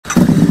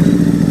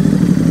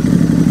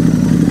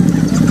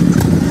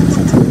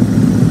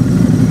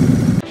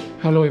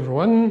Hello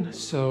everyone,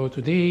 so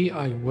today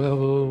I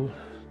will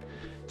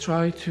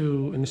try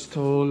to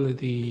install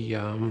the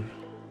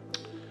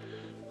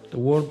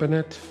war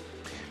bonnet.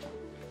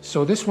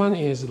 So this one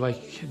is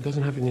like, it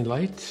doesn't have any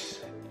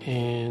light,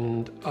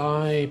 and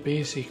I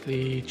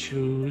basically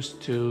choose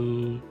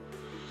to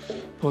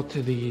put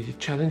the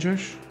Challenger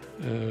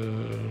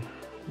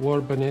war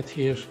bonnet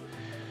here.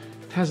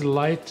 It has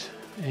light,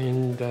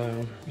 and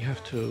you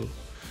have to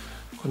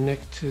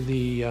connect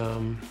the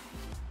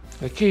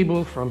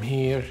cable from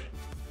here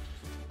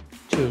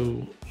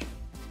to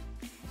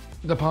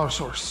the power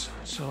source.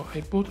 So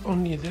I put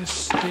only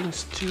this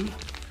things too,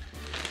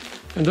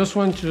 and this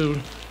one to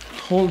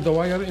hold the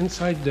wire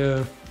inside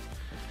the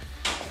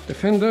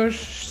fender.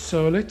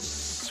 So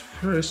let's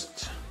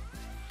first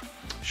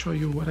show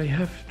you what I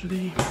have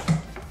today.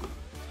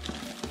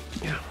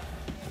 Yeah.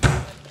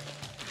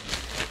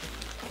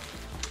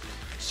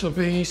 So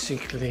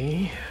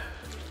basically,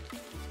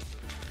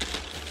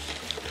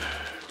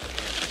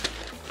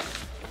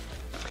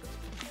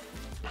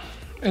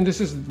 and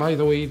this is, by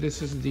the way,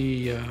 this is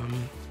the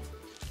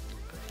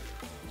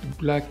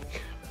black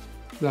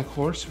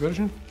horse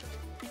version,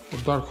 or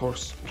dark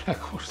horse, black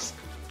horse.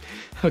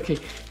 Okay,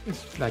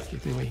 it's black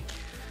anyway.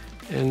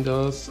 And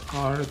those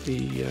are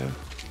the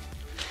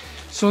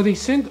so they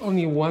sent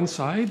only one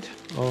side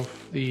of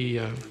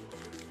the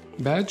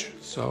badge,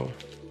 so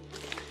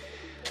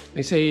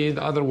they say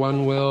the other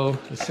one will,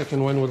 the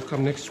second one will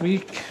come next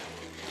week.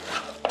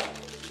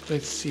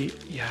 Let's see.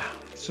 Yeah,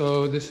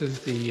 so this is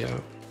the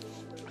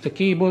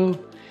cable,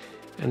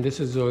 and this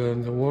is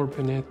the war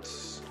bonnet.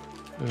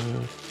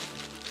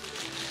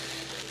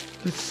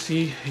 Let's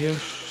see here.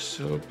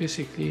 So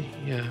basically,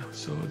 yeah,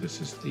 so this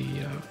is the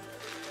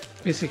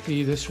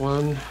basically this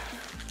one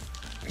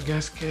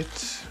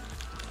gasket.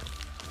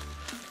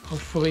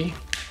 Hopefully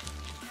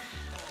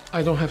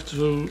I don't have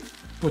to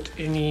put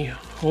any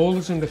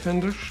holes in the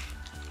fender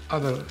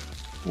other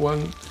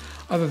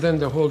than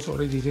the holes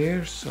already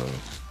there. So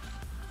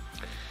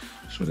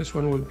this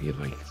one will be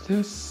like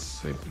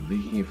this, I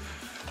believe,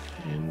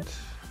 and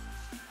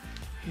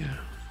yeah,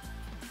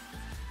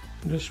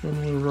 this one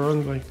will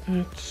run like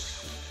that.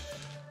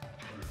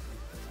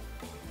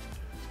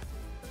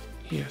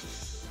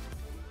 Yes.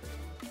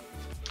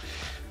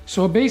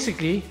 So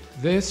basically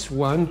this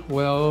one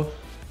will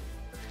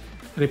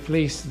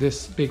replace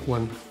this big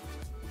one.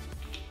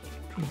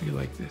 It will be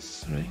like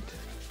this, right?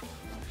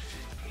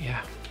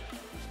 Yeah,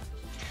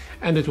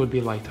 and it will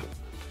be light up.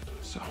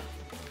 So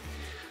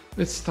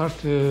let's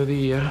start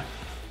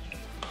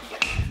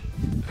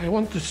I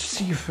want to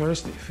see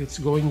first if it's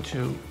going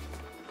to,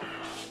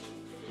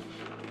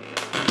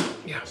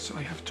 yeah, so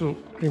I have to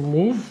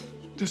remove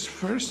this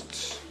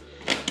first.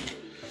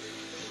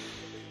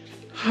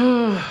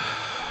 And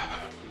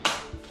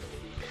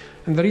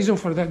the reason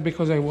for that,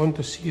 because I want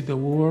to see the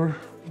war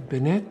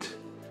bonnet.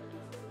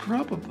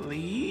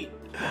 Probably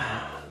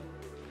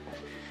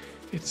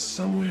it's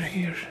somewhere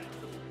here.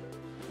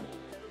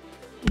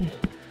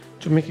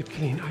 To make it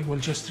clean, I will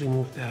just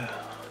remove the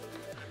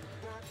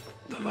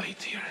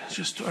light here,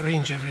 just to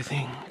arrange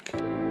everything.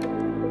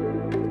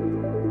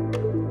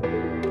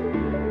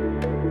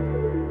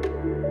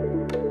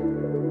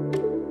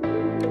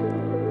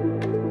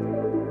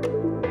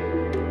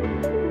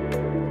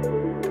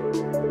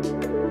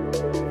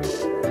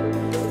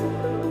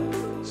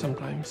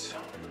 Sometimes.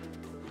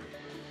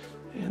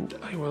 And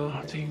I will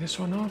take this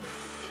one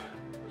off.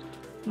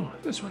 No,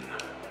 this one.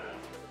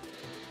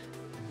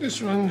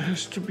 This one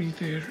has to be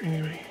there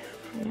anyway.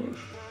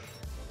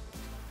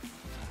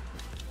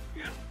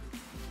 Yeah.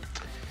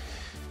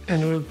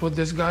 And we'll put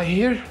this guy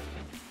here.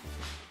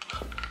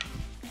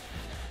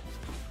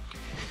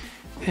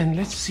 And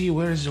let's see,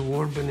 where is the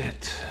war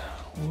bonnet?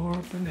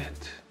 War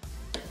bonnet.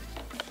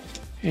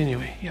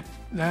 Anyway, yep,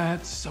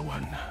 that's the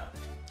one.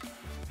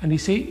 And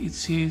it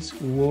says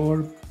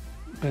war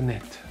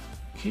bonnet.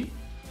 Okay.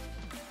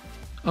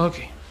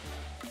 Okay.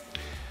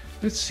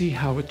 Let's see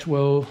how it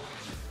will,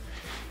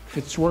 if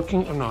it's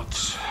working or not.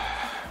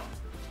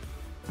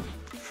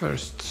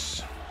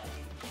 First.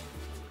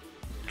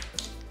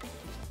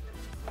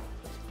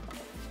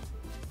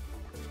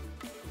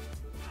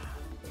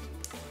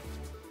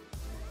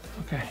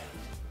 Okay.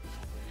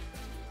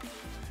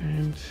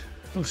 And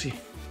we'll see.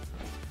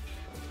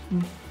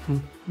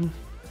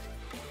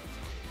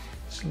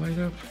 Slide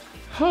up.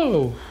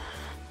 Oh,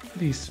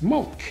 the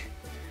smoke.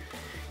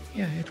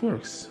 Yeah, it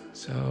works.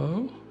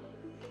 So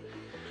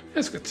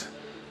that's good.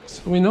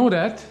 So we know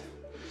that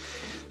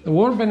the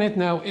war bonnet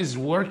now is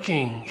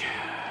working.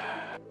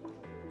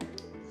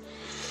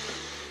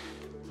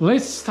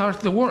 Let's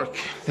start the work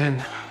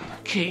then.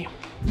 Okay.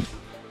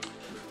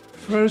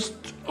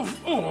 First of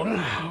all,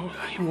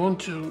 I want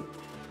to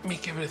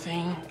make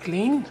everything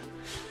clean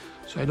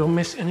so I don't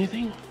miss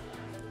anything.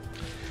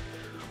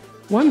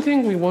 One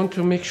thing we want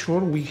to make sure,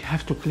 we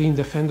have to clean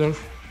the fender.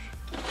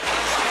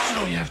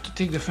 So you have to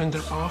take the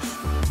fender off.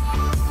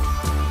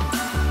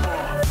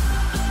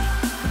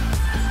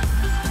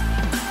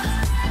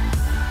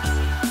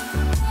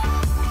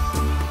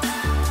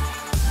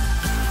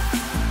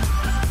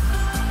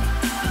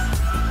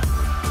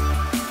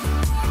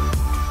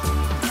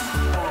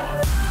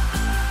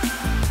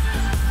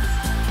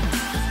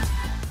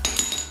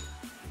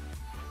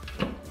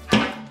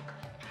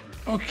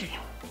 Okay.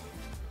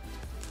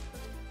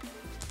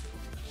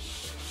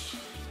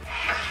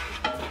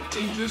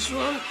 Take this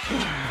one.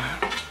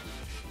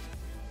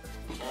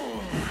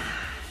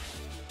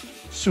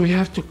 So we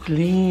have to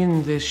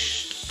clean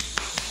this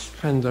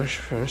fender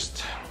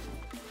first.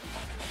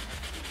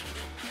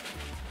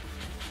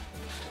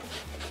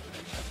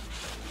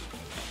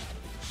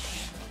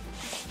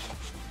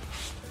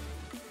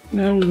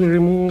 Now we will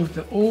remove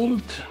the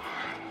old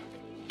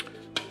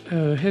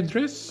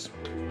headdress.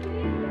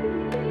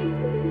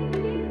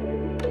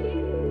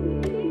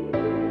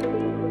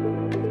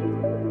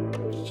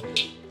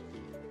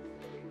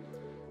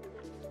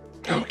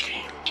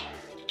 Okay.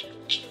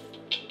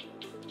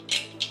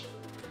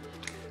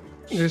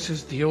 This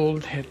is the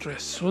old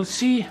headdress. We'll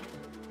see.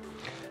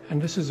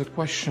 And this is a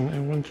question I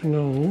want to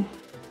know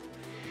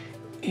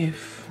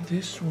if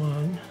this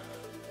one,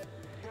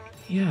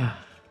 yeah.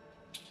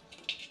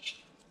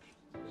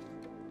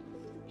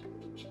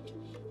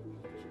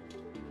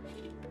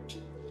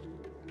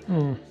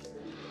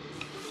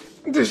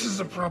 This is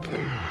a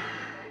problem.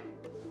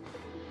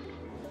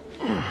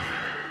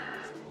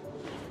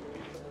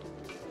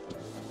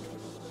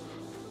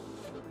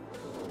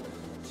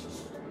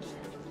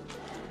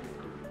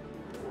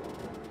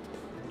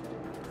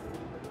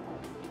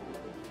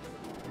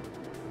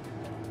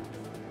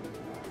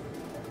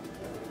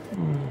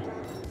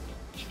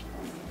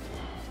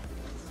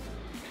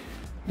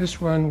 This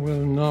one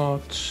will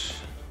not.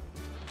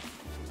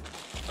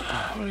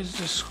 Where is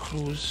the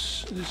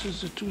screws? This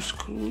is the two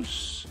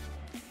screws.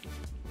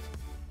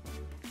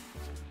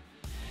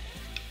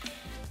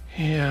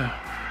 Yeah.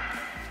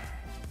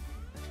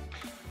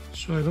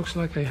 So it looks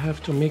like I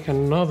have to make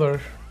another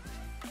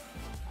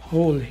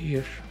hole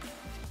here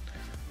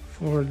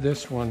for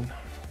this one.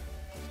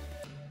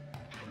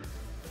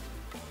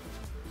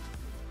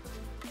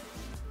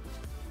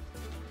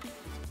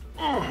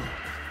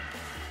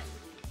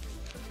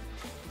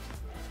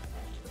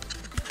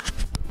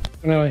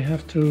 Now I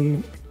have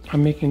to,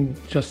 I'm making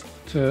just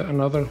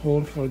another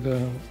hole for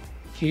the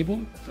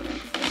cable.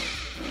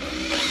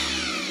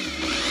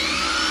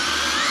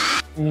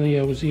 Finally,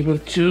 I was able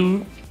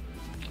to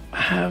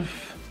have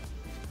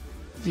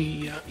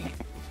the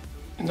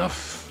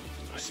enough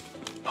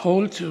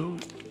hole to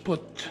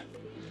put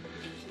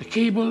the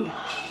cable.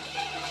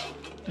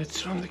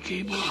 Let's run the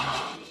cable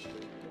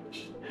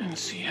and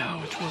see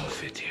how it will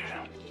fit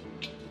here.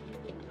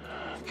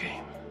 Okay.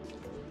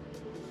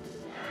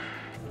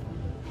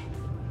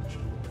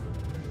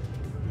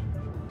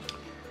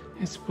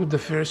 Let's put the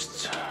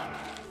first,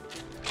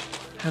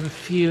 have a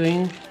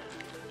feeling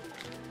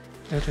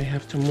that I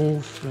have to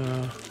move,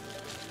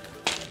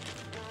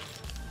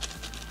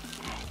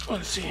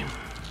 let's see.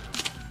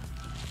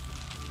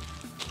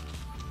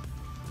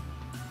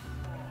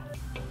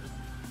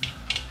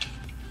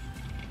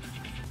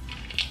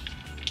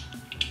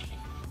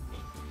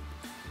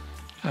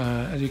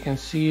 As you can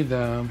see,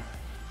 can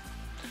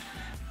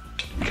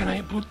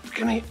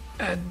I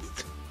add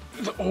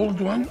the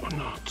old one or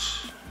not?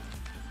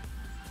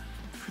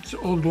 If it's the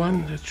old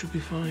one, that should be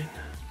fine.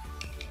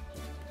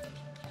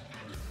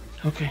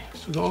 Okay,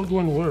 so the old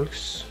one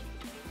works.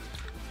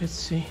 Let's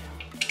see.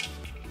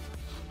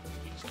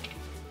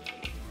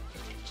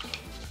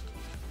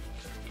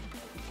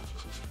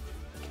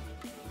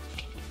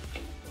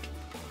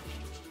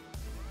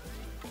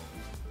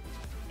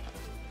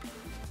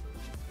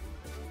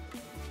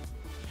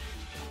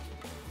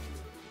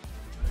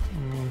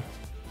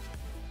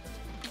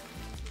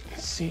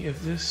 Let's see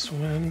if this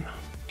one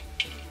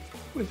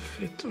will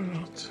fit or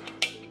not.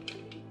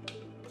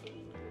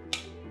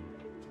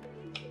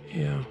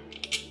 Yeah.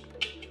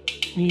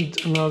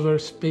 Need another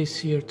space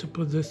here to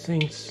put the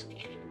things.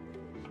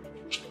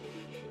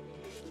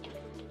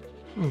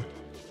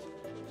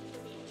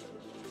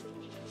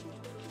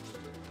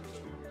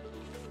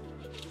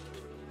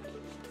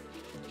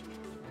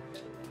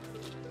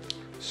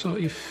 So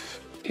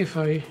if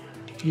I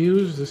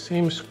use the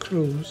same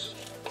screws,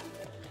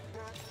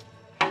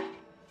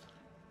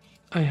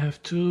 I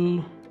have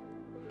to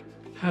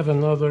have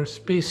another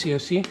space here,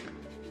 see?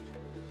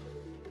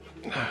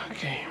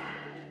 Okay.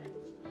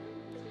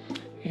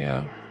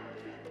 Yeah,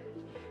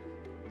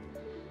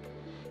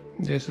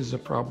 this is a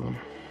problem.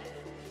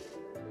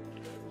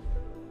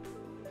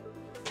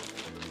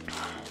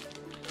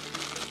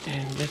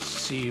 And let's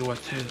see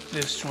what is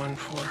this one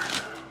for.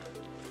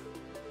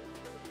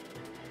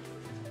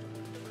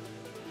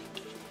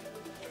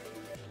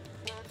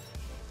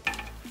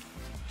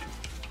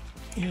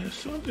 Yeah,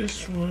 so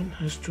this one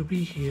has to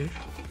be here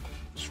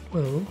as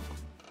well.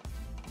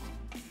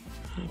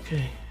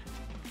 Okay.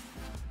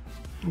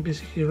 And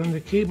basically run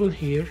the cable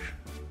here.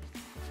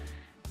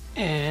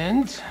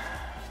 And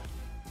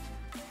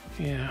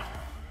yeah,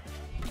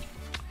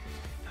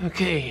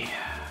 okay,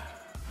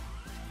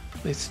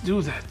 let's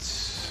do that.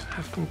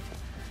 Have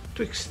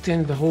to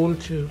extend the hole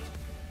too.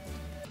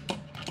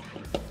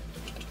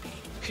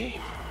 Okay,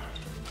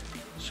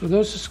 so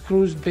those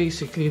screws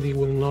basically they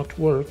will not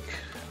work.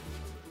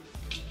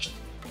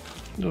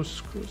 Those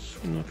screws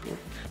will not work.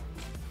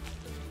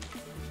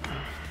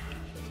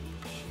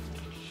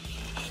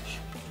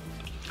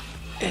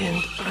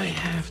 and I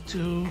have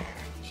to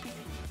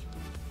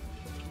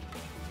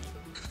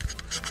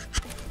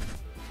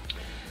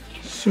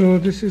so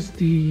this is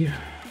the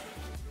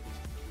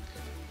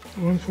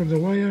one for the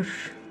wire.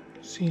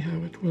 See how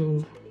it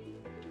will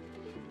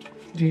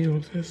deal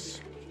with this.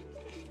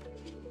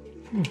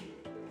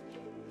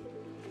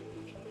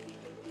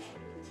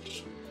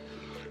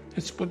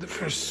 Let's put the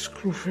first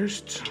screw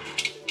first.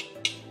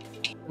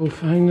 Well,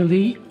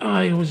 finally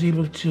I was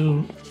able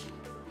to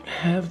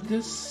have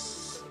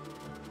this.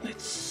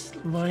 Let's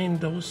line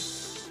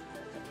those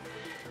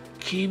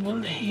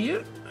cable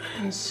here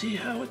and see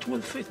how it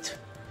will fit.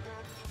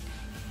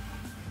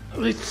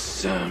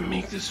 Let's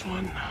make this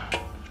one.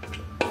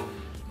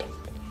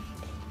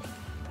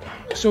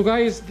 So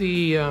guys,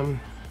 the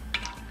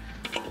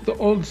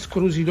old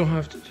screws, you don't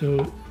have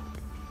to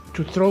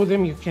throw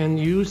them. You can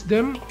use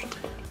them,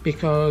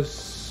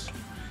 because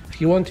if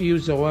you want to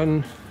use the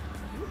one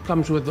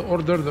comes with the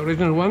order, the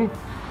original one,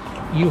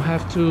 you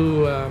have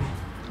to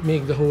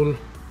make the hole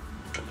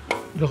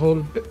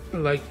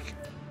like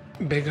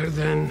bigger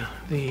than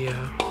the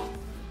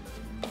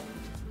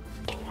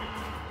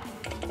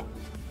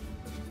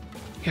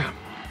yeah,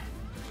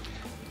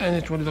 and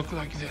it will look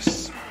like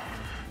this.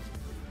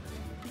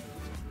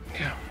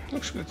 Yeah,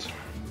 looks good.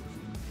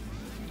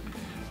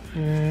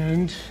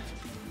 And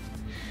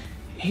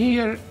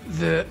here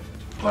the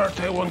part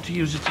I want to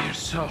use it here,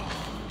 so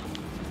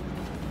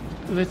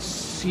let's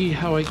see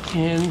how I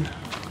can.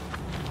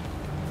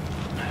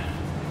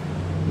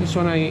 This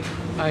one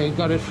I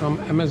got it from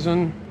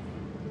Amazon,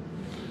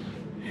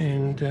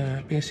 and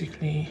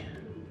basically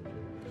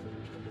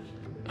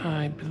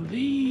I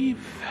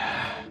believe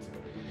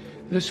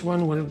this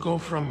one will go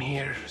from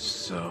here.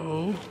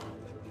 So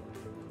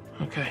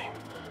okay,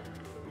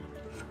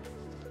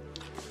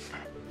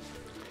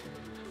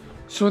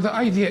 so the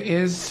idea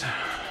is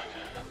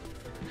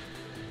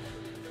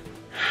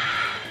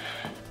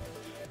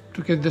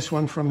to get this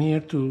one from here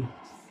to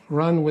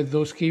run with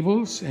those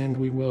cables, and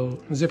we will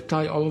zip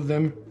tie all of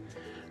them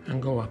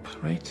and go up,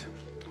 right?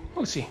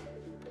 We'll see.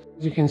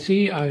 As you can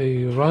see,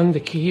 I run the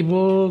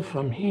cable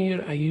from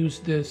here. I use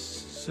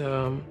this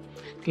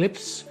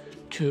clips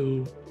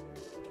to,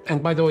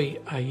 and by the way,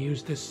 I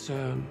use this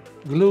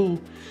glue,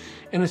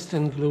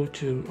 instant glue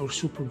or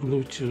super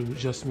glue to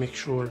just make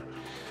sure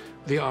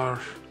they are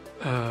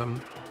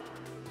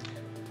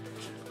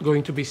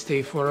going to be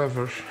stay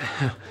forever.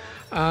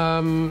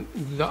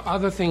 The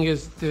other thing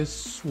is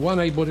this one,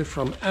 I bought it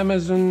from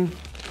Amazon.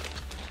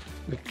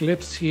 The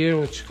clips here,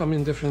 which come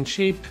in different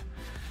shape,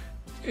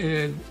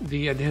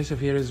 the adhesive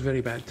here is very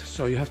bad,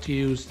 so you have to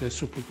use the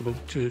super glue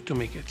to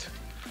make it.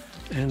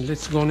 And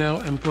let's go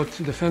now and put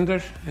the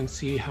fender and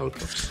see how it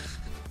looks.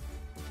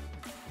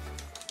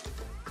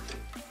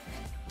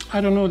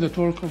 I don't know the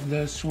torque of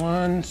this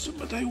one,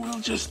 but I will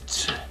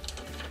just,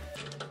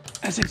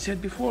 as I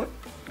said before,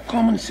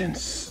 common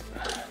sense.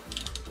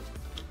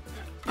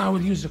 I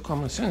will use the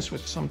common sense,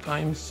 which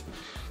sometimes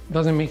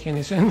doesn't make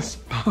any sense,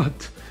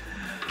 but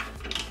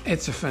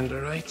it's a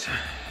fender, right?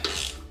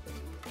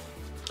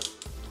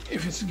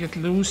 If it's get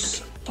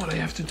loose, all I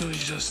have to do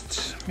is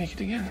just make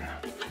it again.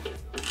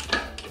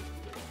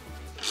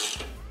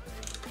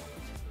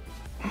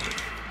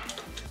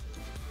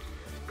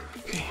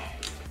 Okay.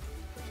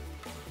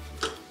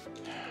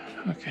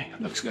 Okay,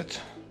 looks good.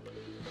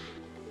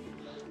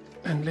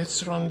 And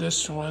let's run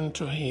this one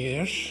to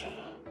here.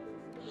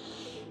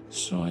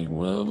 So I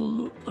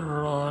will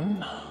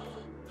run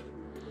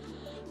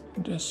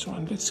this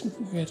one. Let's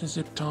get a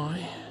zip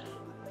tie.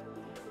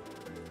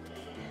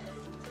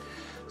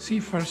 See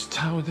first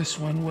how this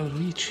one will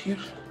reach here.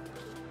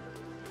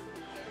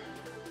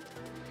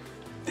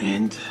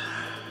 And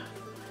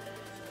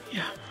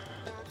yeah,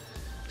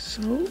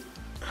 so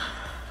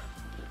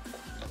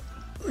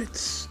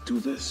let's do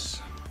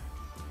this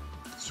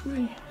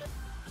way.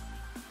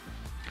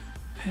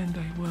 And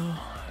I will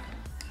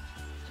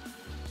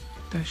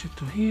attach it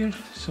to here.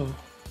 So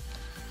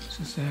this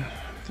is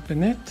the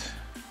bonnet,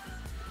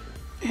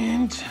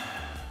 and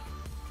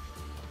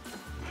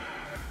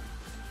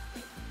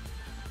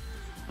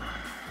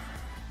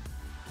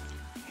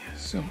yeah,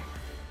 so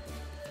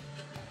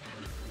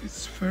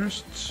let's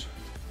first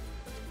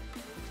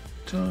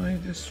tie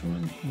this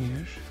one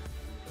here.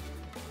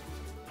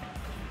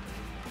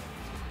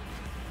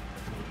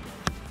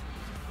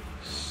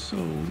 So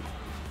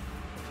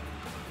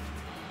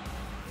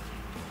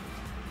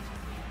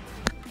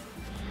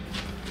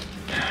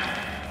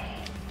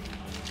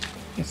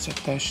let's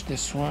attach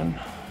this one.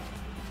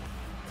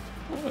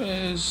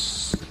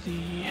 Where's the,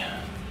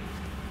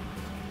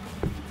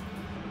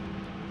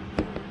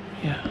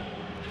 yeah,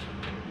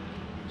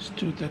 let's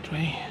do it that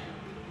way.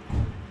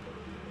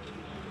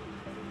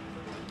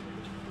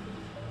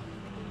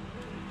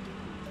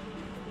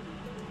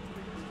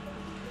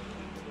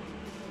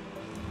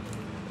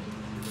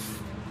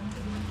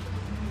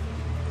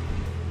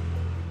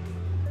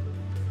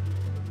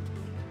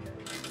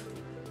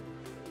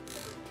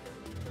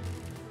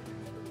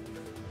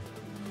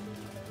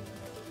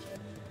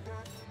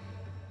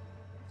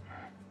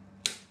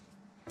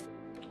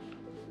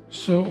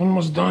 So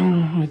almost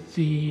done with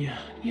the,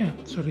 yeah,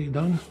 it's already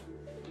done.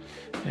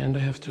 And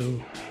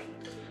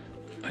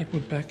I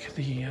put back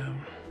the,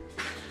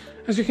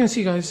 as you can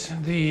see guys,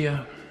 the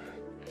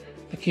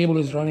cable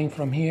is running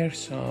from here,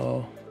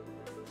 so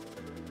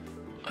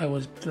I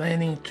was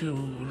planning to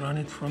run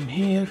it from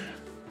here,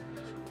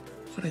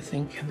 but I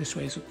think this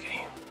way is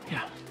okay,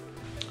 yeah.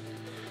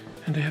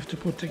 And I have to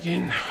put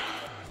again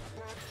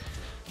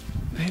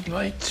the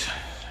headlight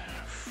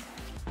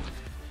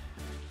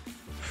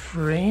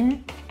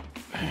frame,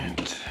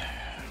 and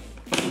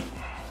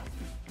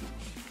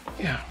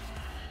yeah,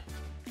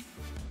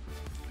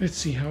 let's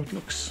see how it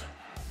looks.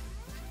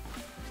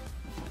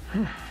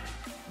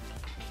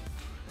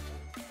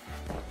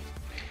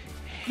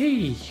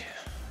 Hey,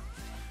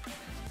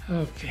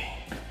 okay,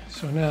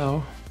 so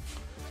now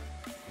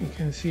you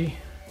can see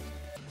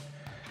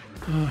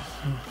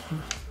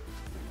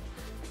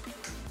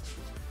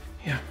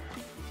yeah,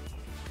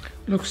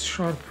 looks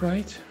sharp,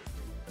 right?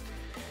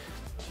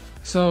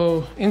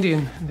 So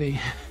Indian,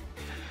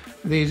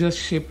 they just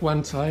ship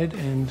one side,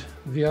 and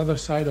the other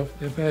side of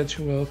the badge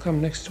will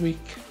come next week.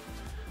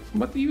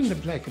 But even the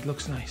black, it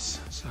looks nice.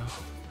 So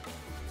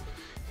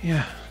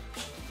yeah,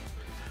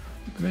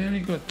 very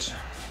good,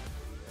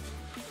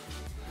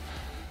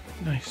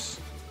 nice.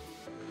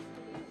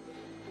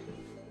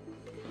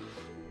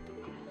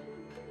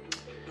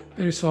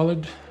 Very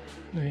solid,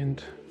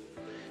 and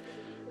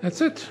that's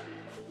it.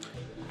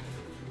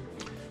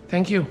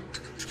 Thank you.